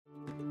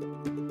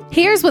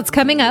Here's what's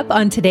coming up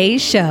on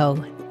today's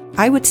show.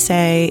 I would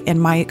say, in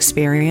my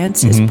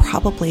experience, is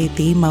probably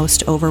the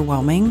most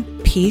overwhelming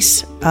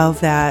piece of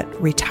that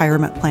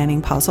retirement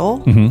planning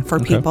puzzle for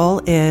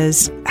people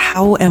is,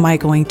 how am I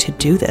going to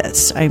do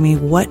this? I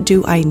mean, what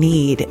do I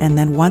need? And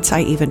then once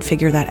I even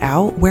figure that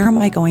out, where am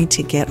I going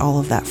to get all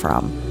of that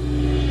from?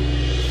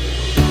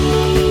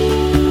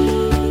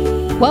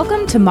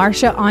 Welcome to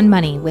Marsha on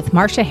Money with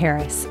Marsha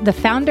Harris, the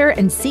founder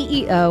and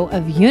CEO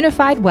of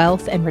Unified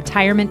Wealth and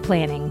Retirement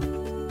Planning.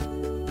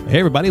 Hey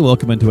everybody,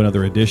 welcome into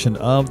another edition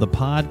of the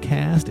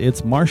podcast.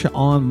 It's Marsha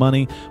on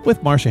Money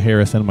with Marsha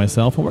Harris and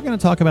myself, and we're going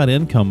to talk about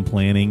income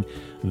planning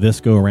this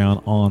go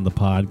around on the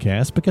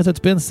podcast, because it's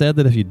been said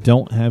that if you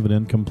don't have an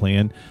income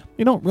plan,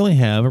 you don't really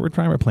have a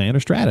retirement plan or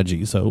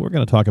strategy. So we're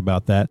going to talk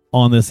about that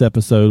on this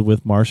episode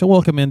with Marsha.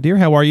 Welcome in, dear.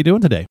 How are you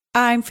doing today?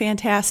 I'm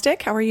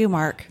fantastic. How are you,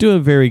 Mark?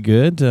 Doing very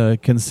good,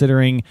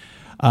 considering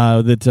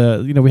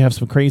that we have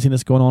some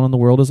craziness going on in the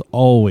world as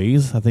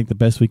always. I think the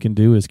best we can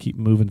do is keep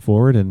moving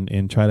forward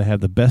and try to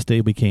have the best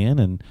day we can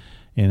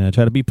and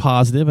try to be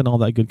positive and all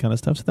that good kind of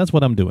stuff. So that's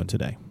what I'm doing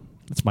today.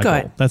 That's my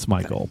goal. That's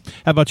my goal.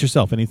 How about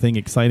yourself? Anything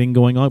exciting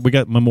going on? We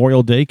got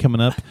Memorial Day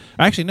coming up.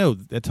 Actually, no.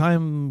 The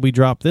time we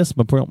drop this,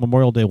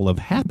 Memorial Day will have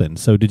happened.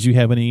 So did you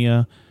have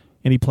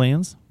any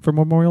plans for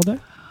Memorial Day?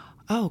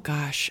 Oh,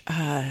 gosh.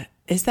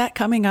 Is that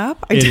coming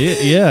up? It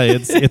is, yeah,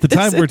 it's at the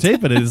time we're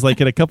taping it. It's like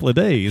in a couple of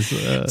days.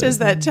 Does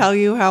that tell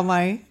you how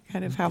my a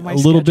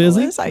little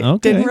busy is? I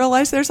didn't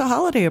realize there's a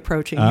holiday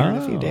approaching here in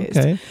a few days.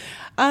 Okay.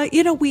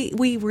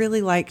 We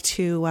really like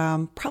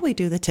to probably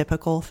do the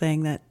typical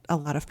thing that a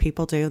lot of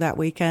people do that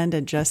weekend,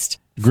 and just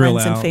grill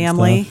friends out and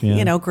family, and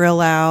stuff, yeah. Grill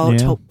out.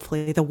 Yeah.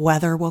 Hopefully the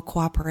weather will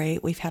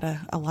cooperate. We've had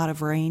a lot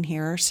of rain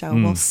here, so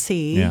we'll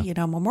see.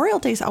 Yeah. Memorial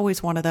Day is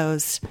always one of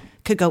those,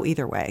 could go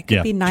either way.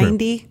 Could be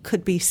 90, true.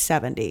 Could be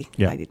 70.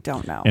 Yeah. I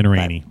don't know. And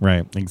rainy,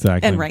 right?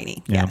 Exactly. And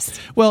rainy, yeah. yes.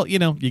 Well, you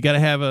got to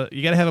have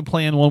a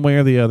plan one way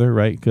or the other,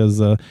 right?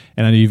 Because and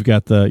I know you've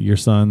got your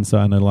son, so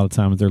I know a lot of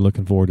times they're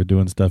looking forward to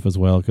doing stuff as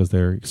well because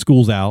their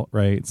school's out,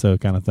 right? So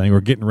kind of thing,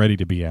 or getting ready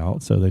to be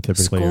out. So they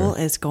typically school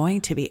is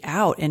going to be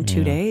out in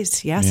 2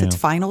 days. Yes, it's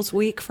finals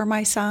week for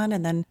my son,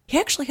 and then he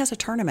actually has a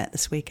tournament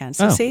this weekend.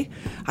 So see,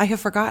 I have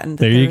forgotten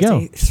that there's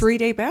a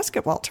 3-day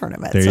basketball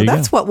tournament. So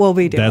that's what we'll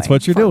be doing. That's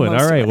what you're doing.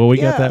 All right. Well, we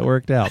got that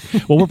worked out.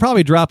 Well, we're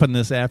probably dropping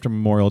this after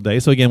Memorial Day.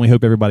 So again, we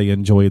hope everybody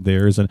enjoyed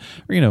theirs and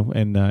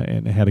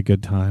had a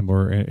good time,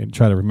 and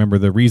try to remember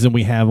the reason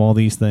we have all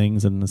these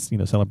things and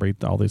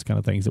celebrate all these kind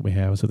of things that we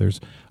have. So there's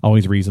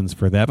always reasons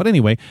for that. But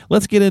anyway,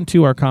 let's get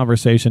into our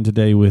conversation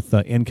today with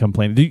income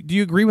planning. Do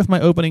you agree with my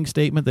opening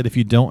statement that if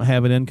you don't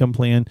have an income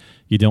plan,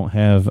 you don't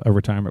have a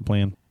retirement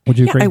plan? Would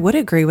you agree? I would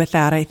agree with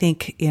that. I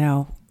think,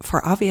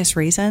 for obvious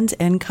reasons,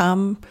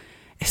 income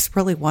is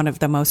really one of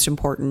the most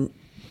important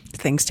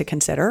things to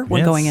consider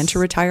when going into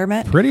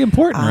retirement. Pretty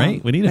important,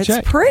 right? We need to check.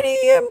 It's pretty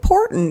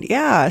important,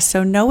 yeah.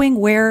 So knowing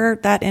where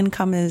that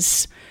income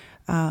is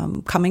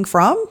coming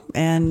from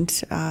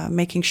and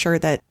making sure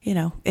that,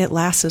 it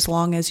lasts as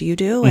long as you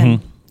do.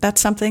 And that's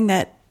something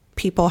that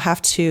people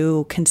have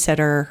to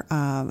consider,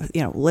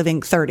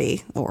 living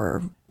 30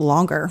 or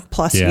longer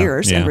plus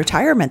years in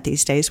retirement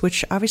these days,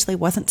 which obviously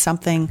wasn't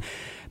something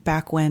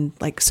back when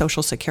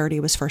Social Security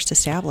was first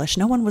established.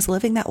 No one was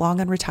living that long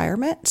in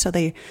retirement. So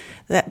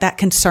that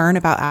concern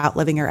about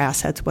outliving your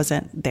assets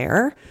wasn't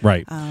there.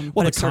 Right.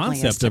 Well, the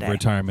concept of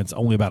retirement's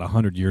only about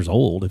 100 years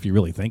old, if you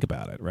really think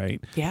about it,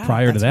 right? Yeah.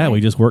 Prior to that,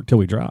 we just worked till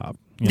we drop.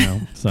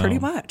 So, pretty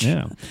much.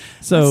 Yeah.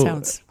 So that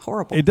sounds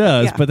horrible. It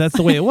does, but that's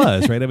the way it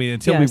was, right? I mean,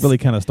 until we really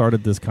kind of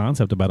started this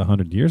concept about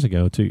 100 years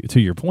ago, to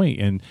your point.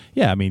 And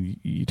yeah, I mean,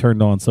 you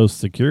turned on Social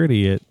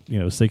Security at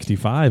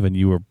 65, and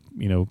you were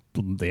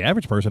the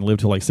average person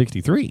lived till like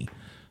 63.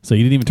 So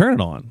you didn't even turn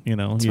it on,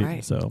 That's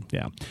right. So,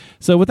 yeah.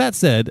 So with that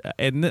said,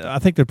 and I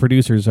think the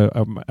producers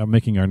are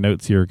making our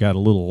notes here got a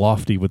little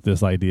lofty with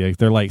this idea.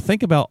 They're like,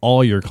 think about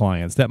all your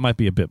clients. That might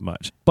be a bit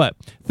much. But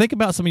think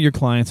about some of your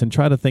clients and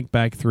try to think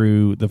back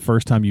through the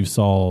first time you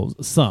saw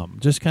some.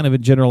 Just kind of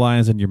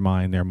generalize in your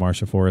mind there,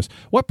 Marsha, for us.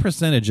 What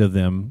percentage of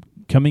them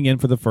coming in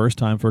for the first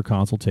time for a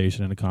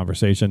consultation and a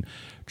conversation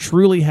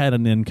truly had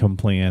an income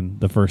plan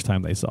the first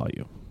time they saw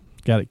you?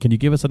 Got it. Can you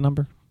give us a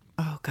number?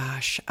 Oh,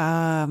 gosh.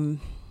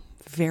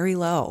 Very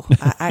low.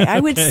 I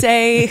would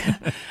say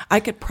I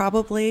could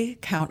probably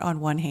count on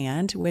one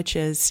hand, which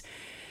is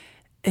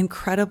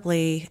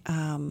incredibly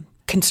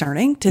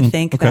concerning to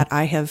think that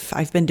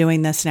I've been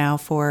doing this now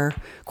for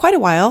quite a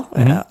while,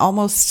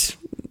 almost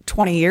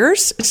 20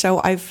 years. So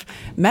I've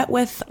met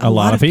with a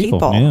lot of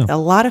people. A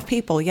lot of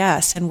people,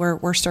 yes. And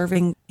we're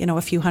serving,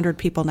 a few hundred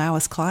people now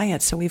as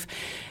clients. So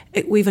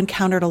we've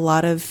encountered a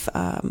lot of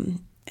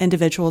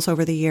individuals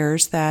over the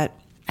years that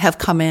have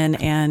come in,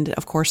 and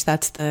of course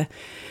that's the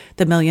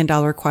 $1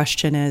 million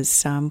question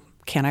is,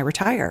 can I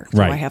retire? Do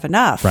Right. I have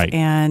enough? Right.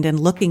 And in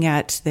looking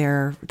at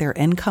their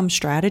income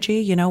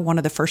strategy, one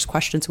of the first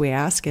questions we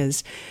ask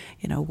is,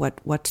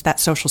 what's that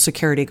Social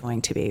Security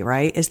going to be,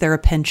 right? Is there a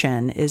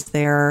pension? Is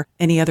there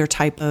any other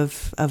type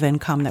of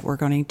income that we're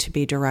going to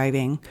be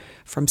deriving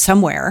from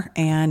somewhere?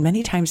 And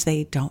many times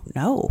they don't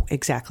know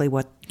exactly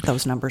what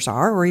those numbers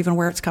are or even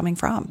where it's coming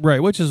from.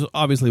 Right, which is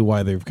obviously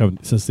why they've come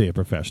to see a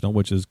professional,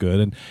 which is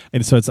good.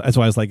 And so that's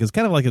why I was like, it's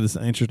kind of like this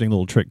interesting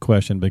little trick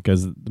question,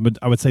 because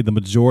I would say the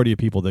majority of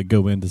people that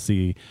go in to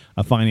see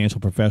a financial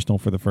professional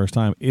for the first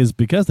time is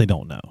because they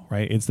don't know,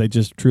 right? They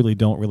just truly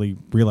don't really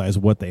realize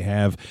what they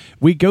have.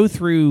 We're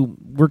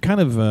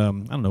kind of,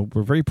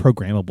 we're very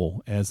programmable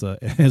as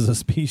a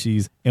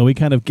species, and we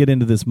kind of get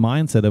into this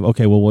mindset of,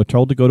 okay, well, we're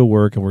told to go to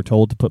work and we're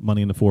told to put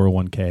money in the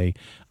 401k,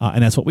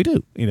 and that's what we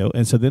do,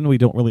 and so then we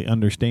don't really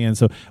understand.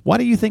 So why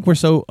do you think we're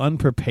so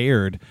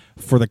unprepared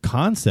for the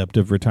concept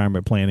of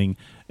retirement planning?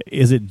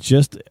 Is it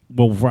just,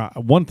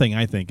 one thing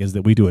I think is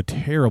that we do a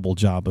terrible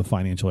job of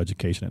financial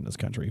education in this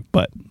country,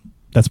 but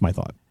that's my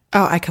thought.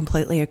 Oh, I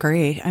completely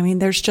agree. I mean,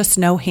 there's just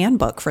no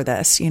handbook for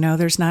this.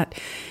 There's not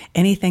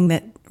anything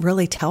that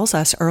really tells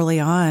us early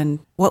on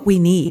what we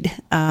need,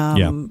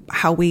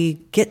 how we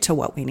get to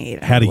what we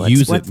need, how to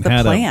use it, what's the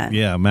how plan. to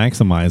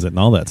maximize it and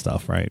all that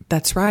stuff, right?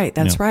 That's right.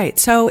 That's right.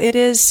 So it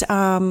is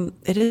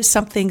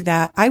something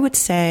that I would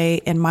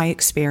say, in my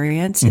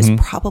experience, is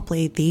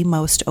probably the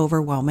most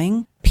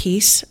overwhelming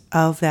piece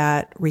of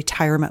that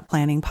retirement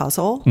planning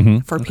puzzle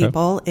for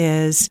people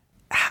is,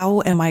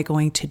 how am I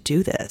going to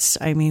do this?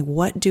 I mean,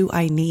 what do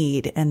I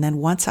need? And then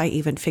once I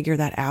even figure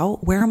that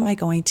out, where am I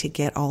going to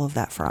get all of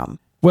that from?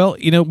 Well,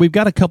 we've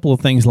got a couple of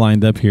things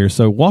lined up here.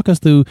 So walk us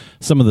through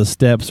some of the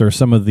steps or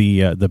some of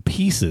the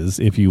pieces,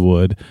 if you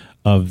would,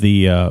 of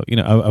the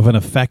of an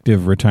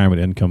effective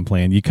retirement income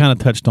plan. You kind of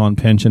touched on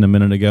pension a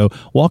minute ago.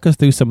 Walk us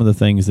through some of the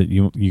things that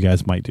you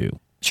guys might do.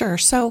 Sure.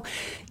 So,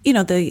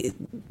 the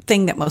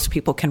thing that most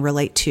people can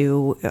relate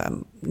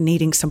to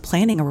needing some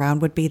planning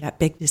around would be that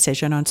big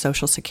decision on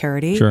Social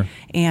Security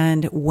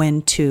and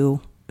when to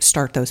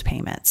start those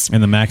payments.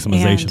 And the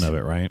maximization of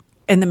it, right?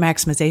 And the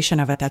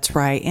maximization of it, that's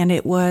right. And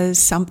it was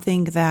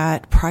something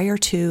that prior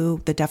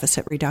to the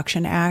Deficit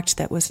Reduction Act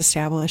that was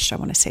established, I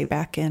want to say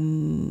back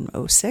in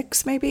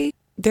 2006 maybe,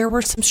 there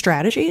were some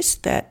strategies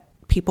that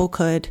people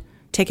could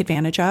take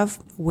advantage of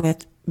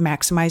with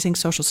maximizing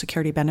Social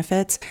Security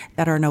benefits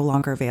that are no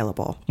longer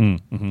available.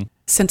 Mm-hmm.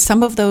 Since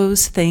some of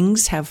those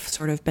things have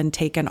sort of been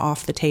taken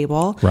off the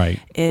table,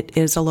 it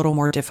is a little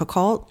more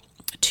difficult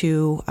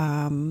to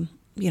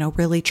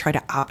really try to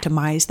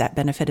optimize that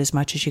benefit as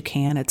much as you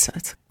can. It's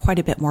quite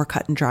a bit more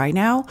cut and dry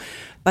now.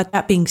 But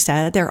that being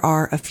said, there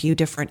are a few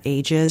different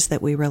ages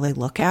that we really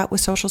look at with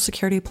Social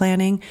Security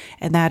planning.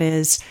 And that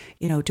is,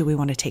 do we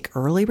want to take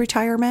early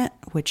retirement,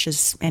 which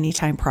is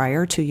anytime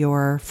prior to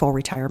your full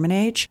retirement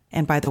age?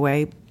 And by the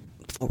way,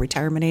 full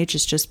retirement age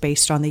is just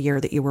based on the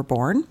year that you were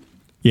born.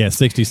 Yeah,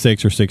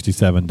 66 or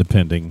 67,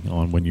 depending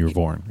on when you were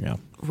born. Yeah.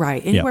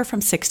 Right. Anywhere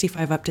from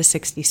 65 up to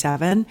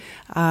 67.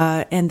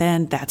 And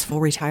then that's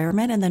full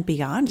retirement. And then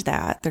beyond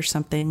that, there's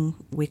something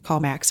we call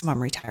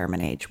maximum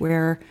retirement age,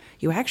 where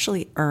you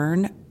actually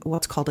earn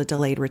what's called a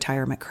delayed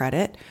retirement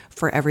credit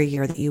for every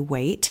year that you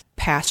wait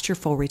past your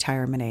full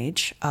retirement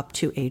age up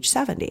to age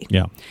 70.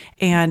 Yeah.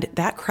 And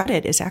that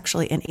credit is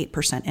actually an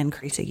 8%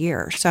 increase a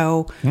year.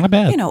 So, not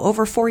bad.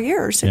 Over 4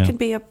 years, it can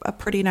be a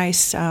pretty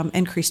nice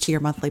increase to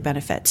your monthly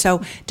benefit.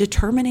 So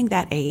determining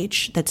that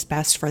age that's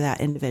best for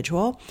that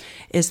individual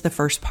is the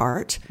first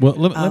part. Well,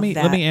 let me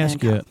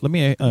ask you. Let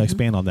me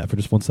expand on that for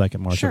just 1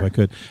 second, Marsha, if I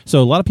could.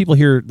 So a lot of people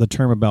hear the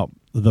term about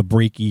the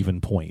break-even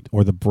point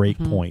or the break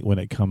point when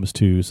it comes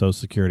to Social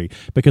Security,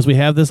 because we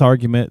have this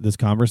argument, this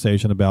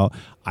conversation about,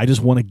 I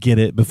just want to get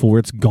it before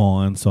it's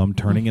gone, so I'm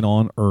turning it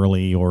on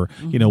early, or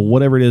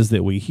whatever it is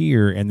that we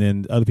hear, and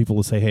then other people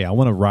will say, hey, I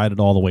want to ride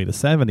it all the way to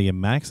 70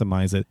 and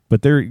maximize it.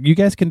 But you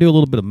guys can do a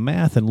little bit of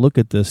math and look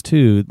at this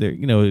too.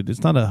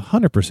 It's not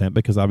 100%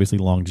 because obviously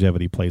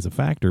longevity plays a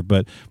factor,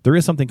 but there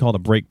is something called a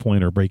break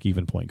point or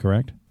break-even point,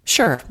 correct?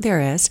 Sure,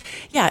 there is.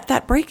 Yeah,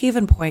 that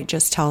break-even point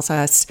just tells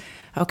us,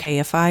 okay,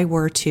 if I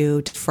were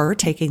to defer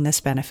taking this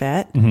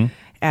benefit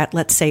at,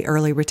 let's say,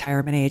 early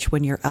retirement age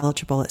when you're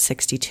eligible at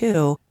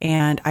 62,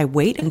 and I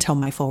wait until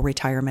my full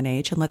retirement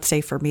age, and let's say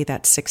for me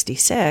that's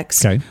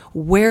 66,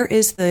 where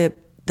is the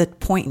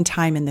point in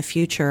time in the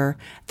future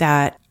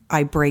that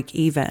I break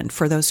even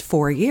for those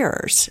 4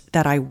 years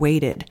that I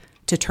waited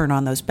to turn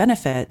on those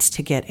benefits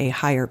to get a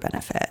higher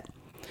benefit?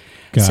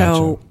 Gotcha.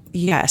 So,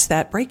 yes,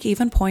 that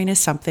break-even point is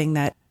something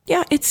that,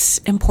 it's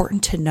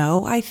important to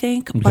know, I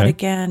think. But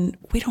again,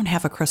 we don't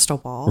have a crystal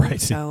ball. Right.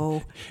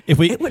 So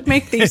it would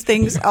make these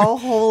things a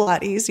whole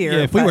lot easier.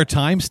 Yeah, if we were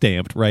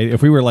time-stamped, right?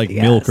 If we were like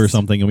milk or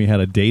something and we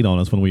had a date on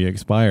us when we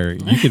expire,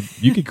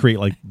 you could create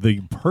like the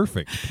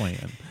perfect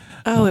plan.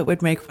 Oh, it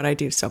would make what I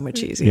do so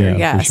much easier. Yeah,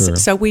 yes. For sure.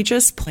 So we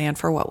just plan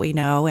for what we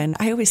know. And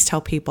I always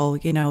tell people,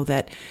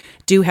 that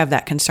do have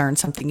that concern,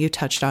 something you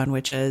touched on,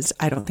 which is,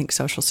 I don't think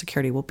Social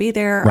Security will be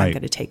there. Right. I'm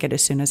going to take it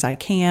as soon as I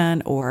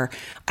can, or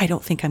I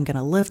don't think I'm going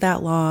to live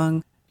that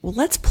long. well,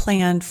 let's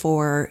plan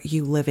for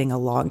you living a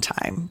long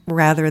time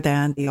rather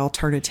than the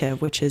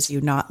alternative, which is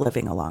you not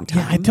living a long time.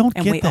 Yeah, I don't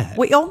get that.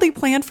 We only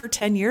plan for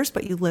 10 years,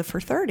 but you live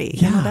for 30.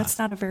 Yeah. That's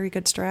not a very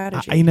good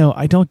strategy.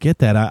 I don't get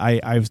that.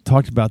 I've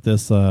talked about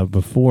this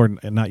before,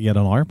 and not yet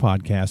on our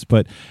podcast,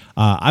 but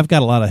I've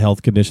got a lot of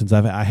health conditions.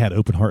 I had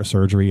open heart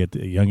surgery at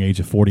the young age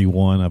of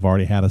 41. I've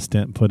already had a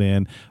stent put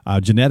in.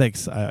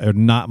 Genetics are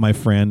not my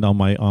friend on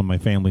my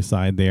family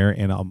side there,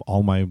 and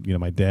all my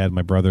my dad,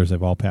 my brothers,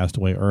 they've all passed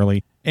away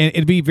early. And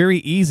it'd be very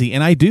easy,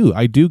 and I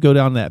do go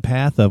down that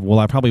path of, well,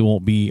 I probably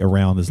won't be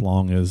around as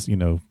long as,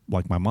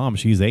 like my mom,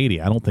 she's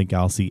 80. I don't think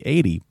I'll see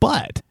 80,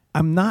 but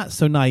I'm not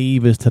so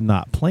naive as to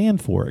not plan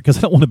for it, because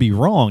I don't want to be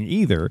wrong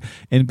either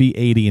and be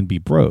 80 and be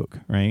broke,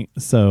 right?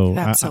 So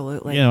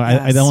absolutely,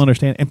 yes. I don't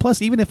understand. And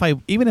plus, even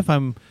if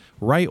I'm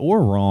right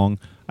or wrong,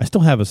 I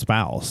still have a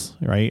spouse,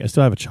 right? I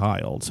still have a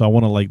child, so I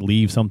want to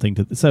leave something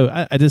to. So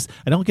I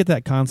don't get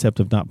that concept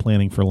of not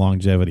planning for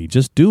longevity.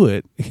 Just do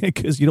it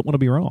because you don't want to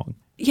be wrong.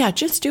 Yeah,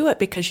 just do it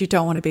because you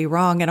don't want to be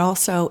wrong. And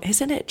also,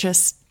 isn't it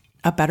just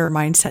a better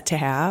mindset to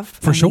have?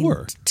 For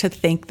sure. To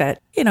think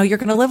that, you're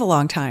going to live a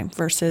long time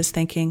versus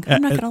thinking,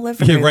 I'm not going to live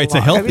very long. Right, it's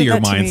a healthier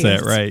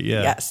mindset, right?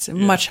 Yeah. Yes,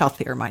 much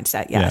healthier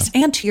mindset, yes.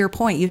 Yeah. And to your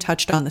point, you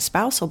touched on the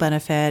spousal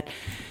benefit.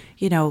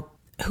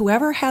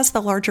 Whoever has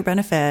the larger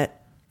benefit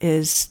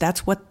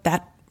that's what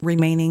that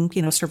remaining,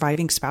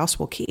 surviving spouse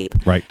will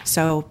keep. Right.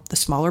 So the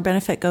smaller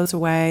benefit goes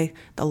away.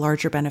 The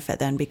larger benefit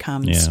then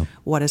becomes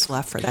what is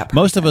left for that person.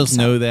 Most of us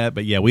know that,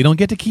 but we don't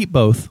get to keep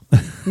both.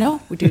 No,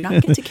 we do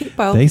not get to keep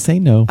both. They say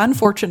no.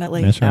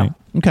 Unfortunately. That's right.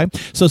 Okay.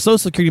 So Social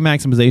Security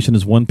maximization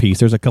is one piece.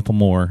 There's a couple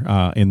more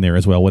in there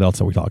as well. What else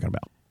are we talking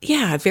about?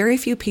 Yeah, very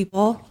few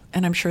people,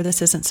 and I'm sure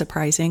this isn't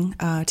surprising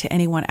to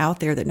anyone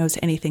out there that knows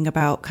anything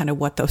about kind of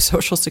what those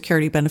Social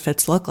Security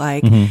benefits look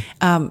like.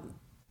 Mm-hmm.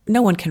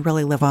 No one can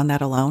really live on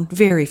that alone.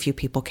 Very few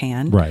people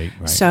can. Right.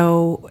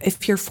 So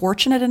if you're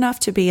fortunate enough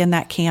to be in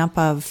that camp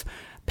of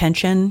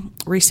pension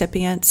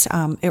recipients,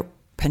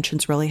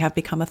 pensions really have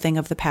become a thing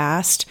of the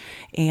past.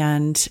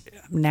 And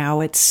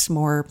now it's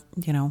more,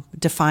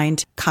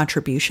 defined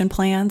contribution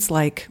plans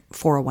like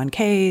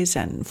 401ks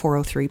and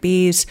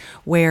 403bs,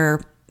 where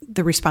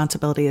the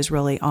responsibility is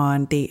really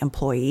on the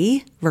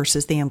employee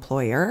versus the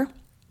employer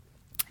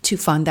to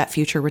fund that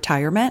future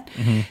retirement.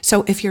 Mm-hmm.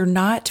 So if you're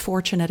not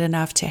fortunate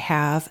enough to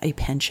have a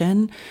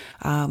pension,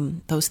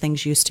 those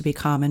things used to be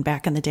common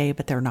back in the day,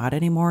 but they're not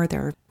anymore.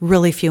 They're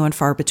really few and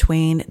far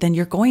between. Then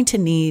you're going to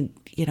need,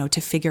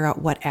 to figure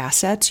out what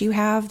assets you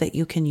have that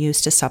you can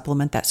use to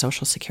supplement that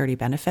Social Security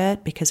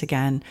benefit, because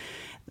again,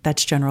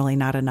 that's generally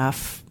not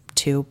enough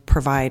to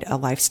provide a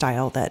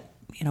lifestyle that,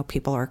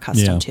 people are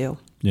accustomed to.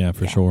 Yeah,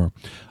 for sure.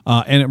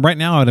 And right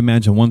now, I would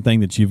imagine one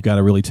thing that you've got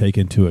to really take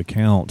into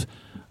account,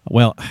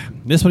 well,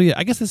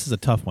 I guess this is a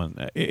tough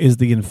one, is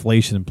the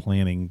inflation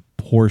planning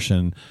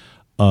portion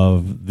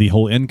of the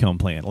whole income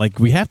plan.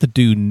 We have to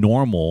do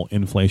normal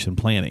inflation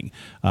planning.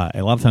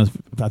 A lot of times,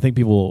 I think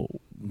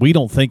we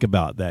don't think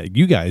about that.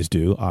 You guys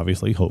do,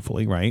 obviously,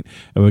 hopefully, right?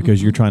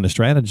 Because you're trying to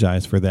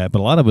strategize for that. But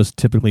a lot of us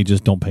typically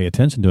just don't pay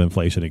attention to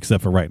inflation,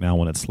 except for right now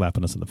when it's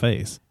slapping us in the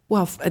face.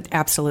 Well,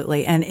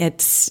 absolutely. And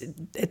it's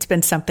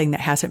been something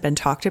that hasn't been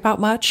talked about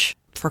much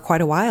for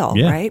quite a while,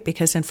 right?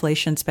 Because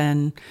inflation's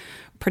been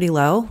pretty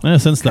low.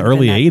 Since the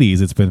early 80s,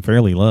 it's been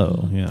fairly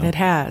low. Yeah. It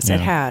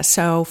has.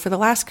 So for the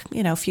last,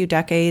 few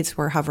decades,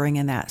 we're hovering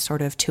in that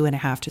sort of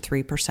 2.5% to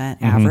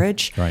 3%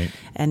 average. Right.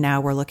 And now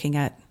we're looking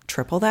at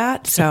triple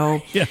that.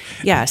 So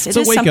yes, it's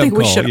it is something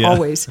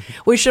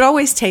we should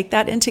always take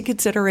that into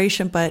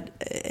consideration, but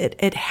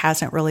it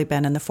hasn't really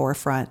been in the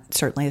forefront,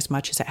 certainly as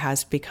much as it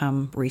has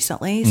become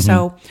recently. Mm-hmm.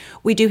 So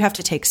we do have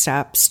to take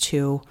steps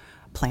to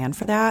plan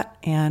for that,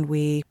 and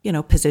we,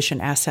 position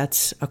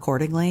assets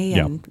accordingly.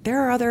 And there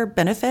are other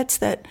benefits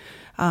that,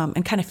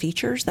 and kind of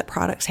features that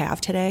products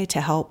have today to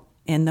help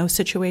in those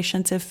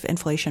situations if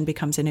inflation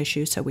becomes an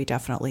issue. So we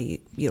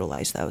definitely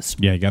utilize those.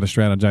 Yeah, you got to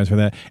strategize for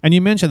that. And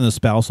you mentioned the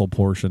spousal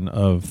portion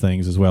of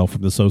things as well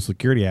from the Social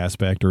Security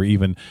aspect, or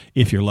even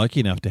if you're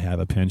lucky enough to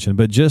have a pension,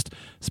 but just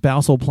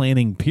spousal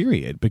planning,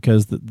 period,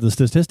 because the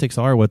statistics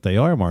are what they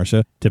are,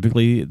 Marcia.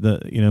 Typically,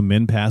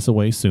 men pass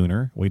away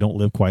sooner. We don't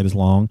live quite as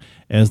long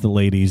as the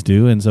ladies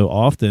do. And so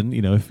often,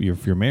 if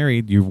you're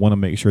married, you want to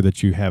make sure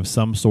that you have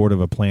some sort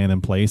of a plan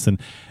in place. And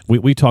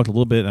we talked a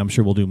little bit, and I'm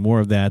sure we'll do more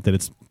of that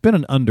it's been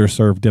an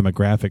underserved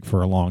demographic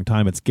for a long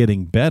time. It's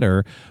getting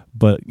better,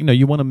 but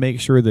you want to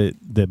make sure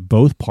that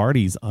both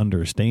parties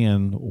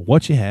understand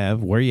what you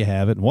have, where you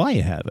have it, and why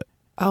you have it.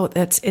 Oh,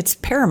 it's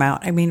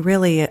paramount. I mean,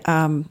 really,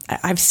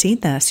 I've seen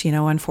this,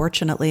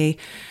 unfortunately,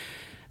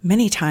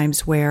 many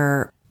times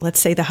where, let's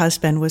say the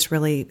husband was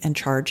really in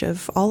charge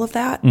of all of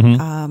that.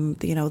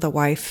 Mm-hmm. The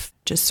wife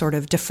just sort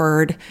of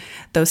deferred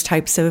those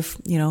types of,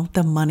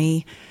 the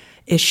money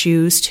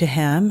issues to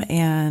him.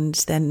 And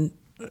then,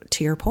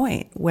 to your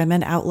point,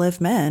 women outlive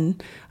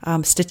men,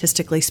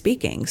 statistically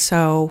speaking.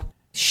 So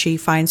she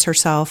finds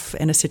herself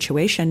in a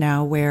situation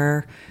now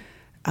where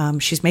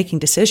she's making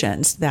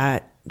decisions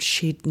that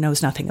she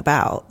knows nothing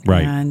about.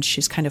 Right. And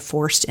she's kind of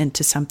forced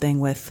into something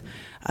with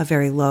a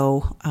very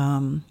low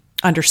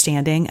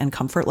understanding and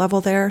comfort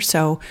level there.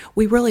 So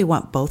we really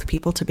want both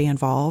people to be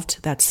involved.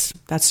 That's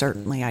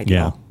certainly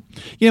ideal.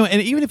 Yeah.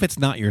 And even if it's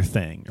not your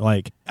thing,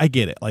 like, I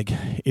get it. Like,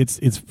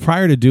 it's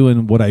prior to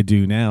doing what I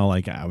do now,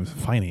 like, I was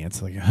finance,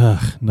 like,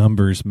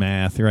 numbers,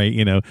 math, right?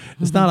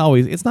 It's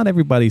not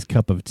everybody's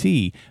cup of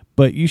tea,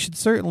 but you should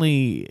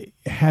certainly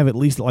have at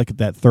least like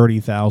that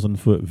 30,000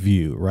 foot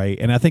view, right?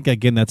 And I think,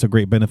 again, that's a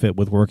great benefit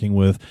with working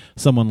with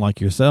someone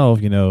like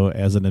yourself,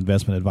 as an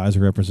investment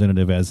advisor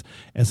representative, as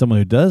someone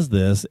who does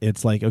this.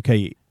 It's like,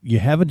 okay, you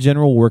have a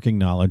general working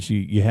knowledge,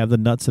 you have the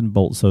nuts and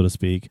bolts, so to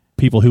speak,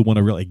 people who want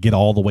to really get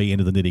all the way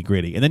into the nitty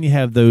gritty. And then you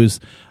have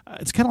those,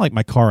 it's kind of like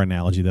my car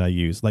analogy that I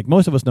use. Like,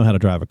 most of us know how to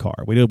drive a car.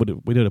 We know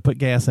to put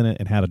gas in it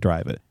and how to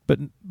drive it. But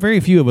very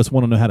few of us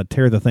want to know how to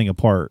tear the thing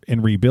apart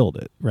and rebuild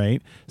it,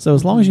 right? So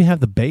as long as you have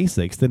the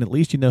basics, then at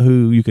least you know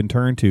who you can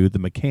turn to, the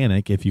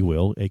mechanic, if you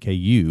will, aka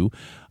you,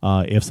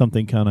 if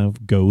something kind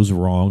of goes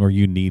wrong or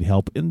you need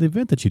help in the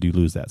event that you do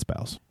lose that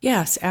spouse.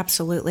 Yes,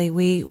 absolutely.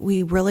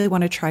 We really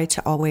want to try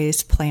to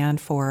always plan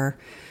for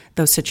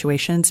those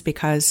situations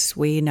because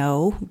we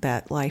know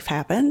that life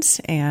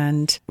happens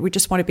and we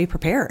just want to be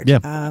prepared.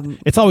 Yeah.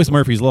 It's always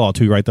Murphy's Law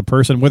too, right? The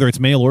person, whether it's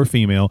male or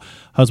female,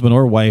 husband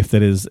or wife,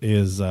 that is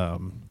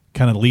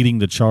kind of leading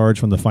the charge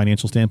from the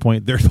financial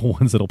standpoint, they're the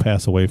ones that'll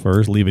pass away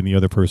first, leaving the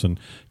other person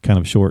kind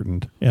of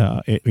shortened,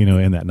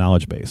 in that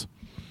knowledge base.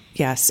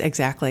 Yes,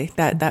 exactly.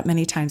 That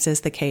many times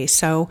is the case.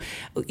 So,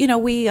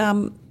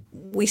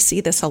 we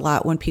see this a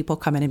lot when people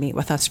come in and meet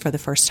with us for the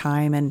first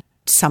time, and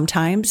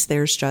sometimes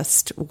there's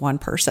just one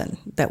person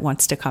that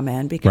wants to come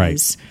in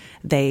because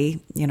they,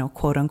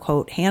 quote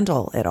unquote,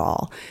 handle it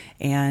all.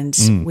 And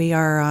we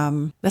are,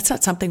 that's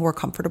not something we're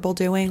comfortable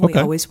doing. Okay. We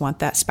always want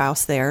that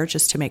spouse there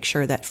just to make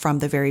sure that from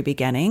the very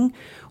beginning,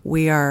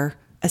 we are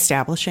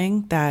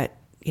establishing that,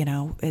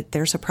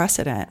 there's a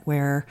precedent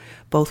where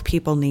both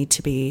people need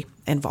to be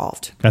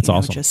involved. That's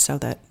awesome. Just so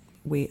that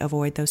we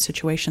avoid those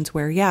situations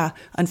where,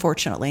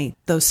 unfortunately,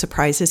 those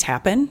surprises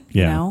happen,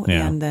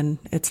 and then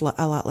it's a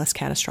lot less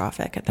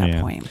catastrophic at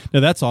that point. No,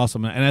 that's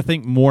awesome. And I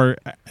think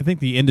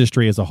the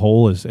industry as a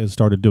whole has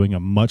started doing a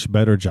much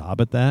better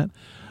job at that.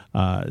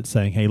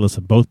 Saying, hey,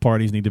 listen, both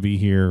parties need to be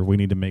here. We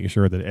need to make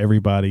sure that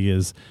everybody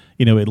is,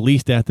 at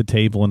least at the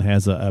table and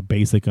has a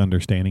basic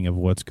understanding of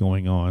what's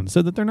going on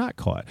so that they're not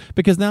caught.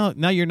 Because now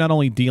you're not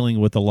only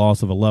dealing with the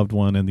loss of a loved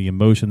one and the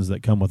emotions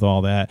that come with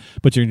all that,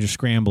 but you're just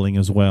scrambling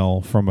as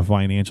well from a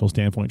financial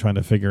standpoint, trying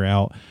to figure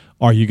out,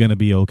 are you going to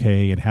be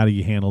okay? And how do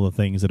you handle the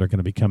things that are going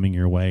to be coming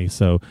your way?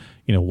 So,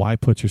 why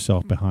put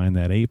yourself behind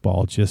that 8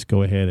 ball? Just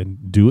go ahead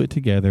and do it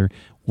together,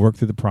 work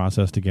through the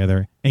process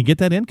together, and get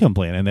that income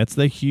plan. And that's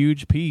the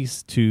huge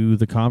piece to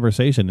the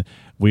conversation.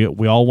 We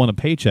all want a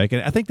paycheck.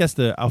 And I think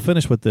I'll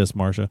finish with this,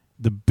 Marcia.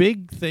 The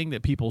big thing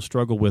that people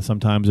struggle with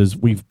sometimes is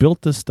we've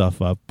built this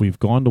stuff up. We've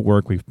gone to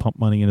work. We've pumped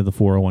money into the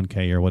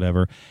 401k or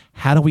whatever.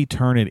 How do we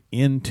turn it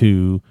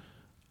into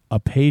a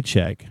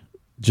paycheck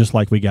just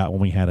like we got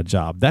when we had a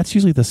job? That's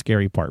usually the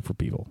scary part for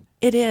people.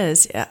 It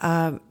is.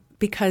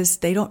 Because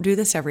they don't do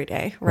this every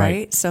day,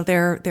 right? So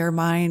their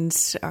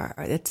minds are,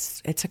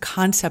 it's a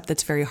concept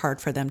that's very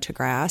hard for them to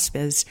grasp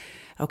is,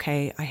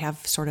 okay, I have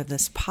sort of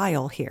this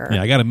pile here.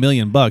 Yeah, I got $1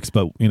 million, but I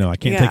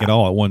can't take it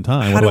all at one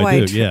time. What do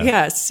I do?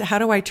 Yes. How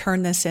do I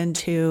turn this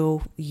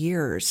into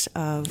years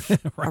of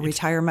a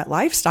retirement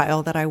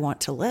lifestyle that I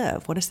want to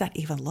live? What does that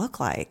even look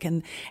like?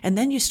 And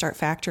then you start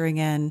factoring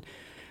in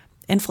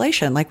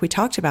inflation, like we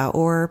talked about,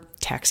 or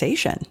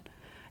taxation.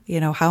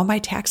 How am I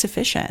tax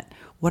efficient?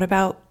 What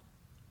about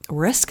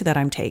risk that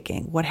I'm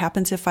taking? What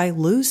happens if I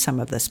lose some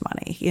of this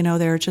money?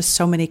 There are just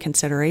so many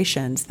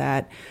considerations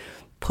that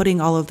putting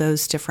all of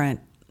those different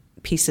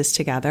pieces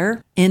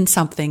together in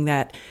something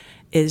that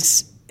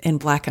is in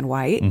black and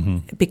white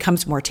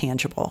becomes more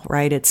tangible,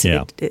 right? It's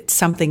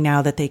something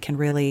now that they can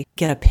really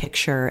get a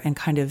picture and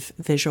kind of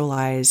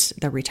visualize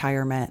the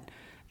retirement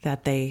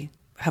that they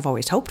have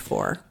always hoped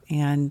for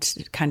and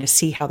kind of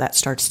see how that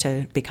starts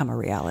to become a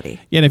reality.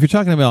 Yeah, and if you're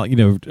talking about,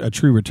 a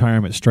true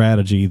retirement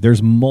strategy,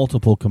 there's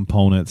multiple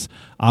components,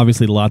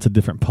 obviously lots of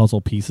different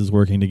puzzle pieces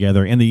working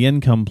together, and the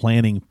income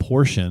planning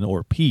portion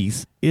or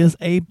piece is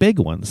a big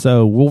one.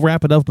 So we'll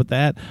wrap it up with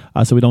that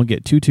so we don't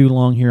get too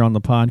long here on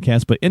the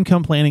podcast, but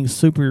income planning is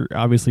super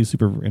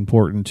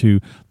important to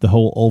the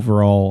whole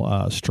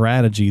overall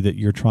strategy that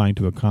you're trying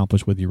to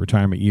accomplish with your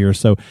retirement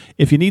years. So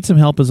if you need some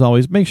help, as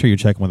always, make sure you're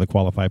checking with a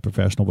qualified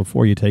professional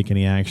before you take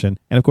any action.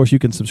 And of course, you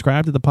can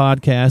subscribe to the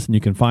podcast and you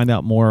can find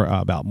out more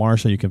about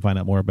Marcia. You can find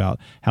out more about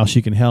how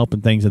she can help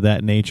and things of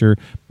that nature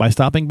by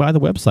stopping by the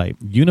website,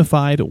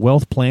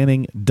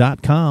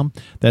 unifiedwealthplanning.com.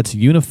 That's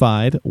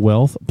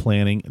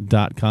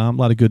unifiedwealthplanning.com.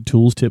 A lot of good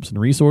tools, tips, and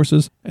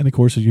resources. And of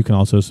course, you can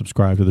also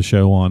subscribe to the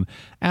show on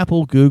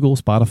Apple, Google,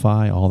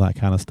 Spotify, all that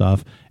kind of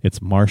stuff. It's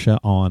Marcia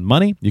on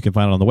Money. You can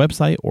find it on the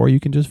website, or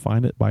you can just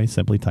find it by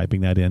simply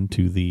typing that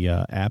into the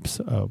apps,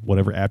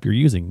 whatever app you're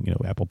using,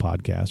 Apple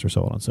Podcasts or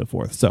so on and so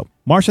forth. So,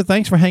 Marcia,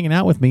 thanks for hanging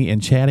out with me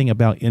and chatting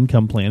about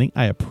income planning.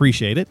 I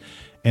appreciate it.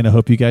 And I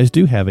hope you guys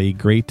do have a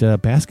great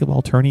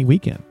basketball tourney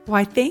weekend.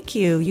 Why, thank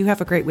you. You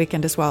have a great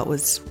weekend as well. It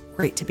was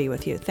great to be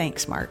with you.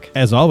 Thanks, Mark.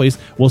 As always,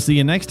 we'll see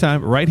you next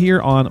time right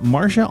here on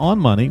Marsha on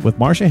Money with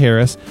Marsha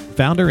Harris,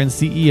 founder and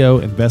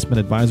CEO, investment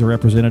advisor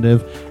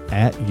representative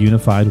at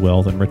Unified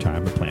Wealth and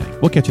Retirement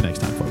Planning. We'll catch you next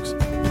time, folks.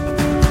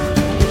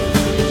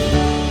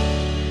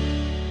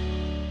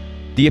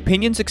 The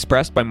opinions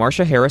expressed by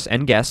Marsha Harris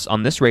and guests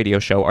on this radio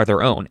show are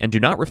their own and do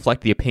not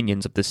reflect the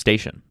opinions of this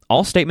station.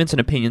 All statements and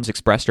opinions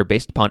expressed are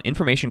based upon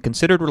information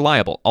considered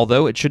reliable,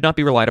 although it should not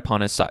be relied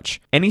upon as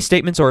such. Any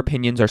statements or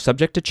opinions are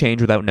subject to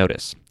change without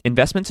notice.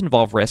 Investments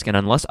involve risk and,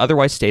 unless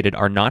otherwise stated,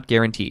 are not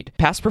guaranteed.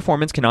 Past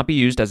performance cannot be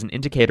used as an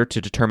indicator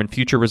to determine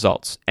future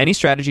results. Any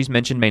strategies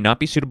mentioned may not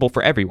be suitable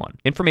for everyone.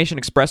 Information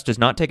expressed does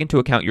not take into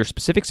account your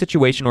specific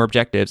situation or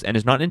objectives and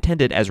is not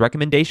intended as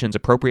recommendations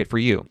appropriate for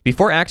you.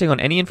 Before acting on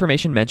any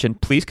information mentioned,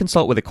 please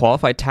consult with a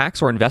qualified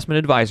tax or investment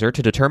advisor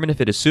to determine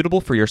if it is suitable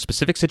for your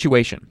specific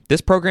situation.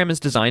 This program is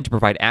designed to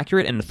provide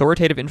accurate and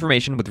authoritative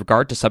information with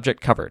regard to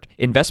subject covered.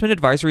 Investment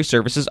advisory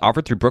services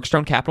offered through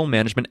Brookstone Capital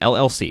Management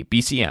LLC,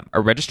 BCM,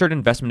 a registered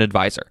investment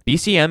advisor.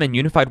 BCM and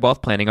Unified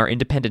Wealth Planning are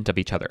independent of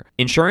each other.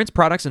 Insurance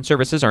products and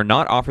services are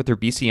not offered through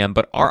BCM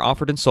but are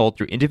offered and sold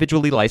through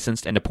individually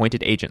licensed and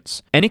appointed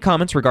agents. Any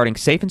comments regarding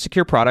safe and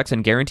secure products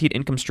and guaranteed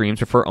income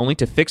streams refer only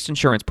to fixed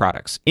insurance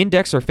products.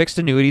 Index or fixed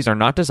annuities are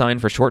not designed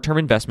for short-term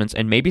investments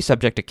and may be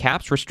subject to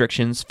caps,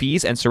 restrictions,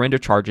 fees, and surrender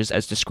charges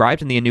as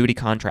described in the annuity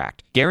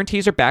contract.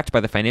 Guarantees are backed by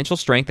the financial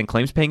strength and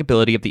claims-paying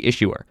ability of the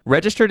issuer.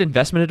 Registered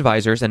investment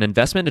advisors and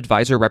investment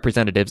advisor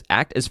representatives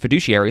act as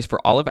fiduciaries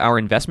for all of our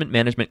investment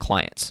management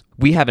clients.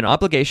 We have an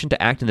obligation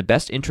to act in the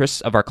best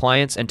interests of our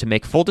clients and to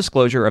make full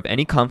disclosure of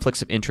any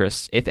conflicts of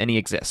interest, if any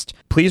exist.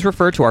 Please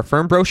refer to our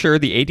firm brochure,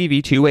 the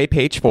ADV 2A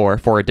page 4,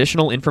 for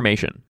additional information.